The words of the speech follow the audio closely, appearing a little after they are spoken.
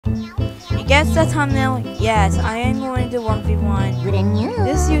You guess the thumbnail? Yes, I am going to 1v1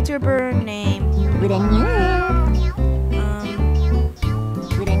 this YouTuber named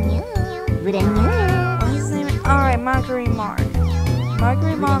what's his name? Alright, Mark.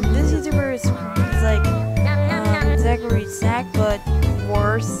 This YouTuber is like Zachary Sack, but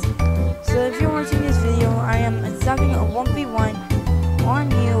worse. So if you're watching this video, I am starting a 1v1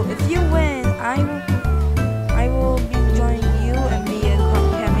 on you. If you win, I will be joining you and be a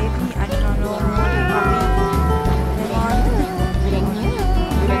copycat maybe. I do not know who will be copy.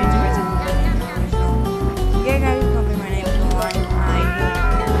 Yeah, guys, copy my name if you want.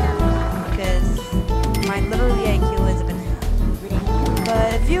 Because my literally IQ is a banana. But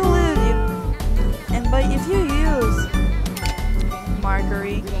if you lose, if you use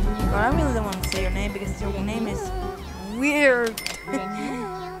Marguerite, but I really don't want to say your name because your name is weird.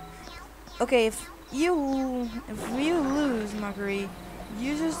 Okay, if you lose, Marguerite,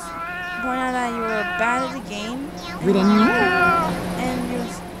 you just point out that you were bad at the game, and you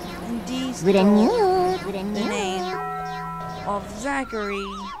indeed stole the name of Zachary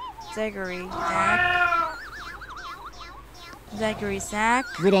Sack,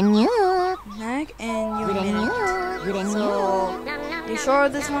 and you admit it. So, you sure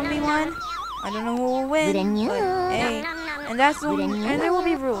this 1v1? I don't know who will win, but hey, and there will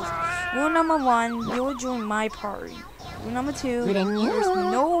be rules. Rule number 1, you will join my party. Rule number 2, there's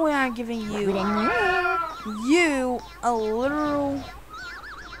no way I'm giving you a literal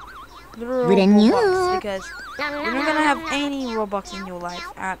Robux, because you're not gonna have any Robux in your life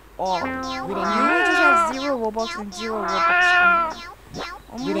at all. You just have 0 Robux and 0 Robux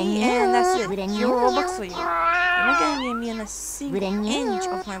only, and that's it. 0 Robux for you. You're not gonna give me a single inch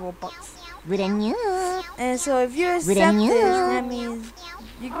of my Robux. And so if you accept this, that means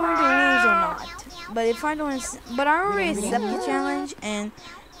you're going to lose or not. But if I don't, but I already accept the challenge, and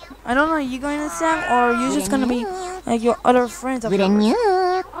I don't know, you're going to accept, or you're just gonna be like your other friends of yours. Weak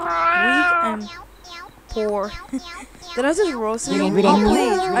and poor. Did I just roast you? Oh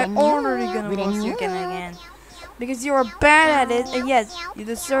please, I'm already gonna roast you again and again. Because you're bad at it, and yes, you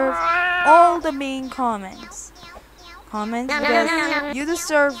deserve all the mean comments. Because you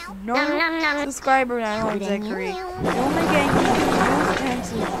deserve no subscriber at all, Zachary. You're only getting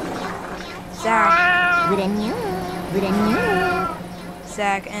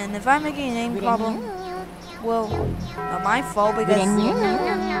Zach, and if I'm making a name problem, well, not my fault, because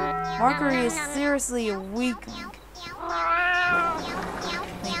Marguerite is seriously a weak link.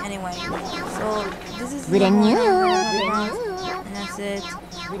 Anyway, so this is the and that's it.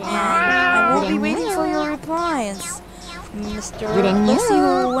 And I will be waiting for your replies, Mr. Let's see who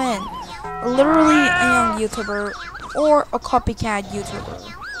will win. Literally a young YouTuber or a copycat YouTuber.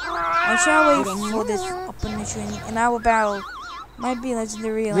 I shall wait for this opportunity, and I will battle. Might be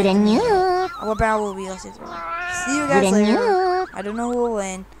legendary. Our battle will be legendary. See you guys later. I don't know who will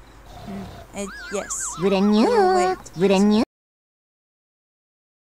win. Yes. You will wait.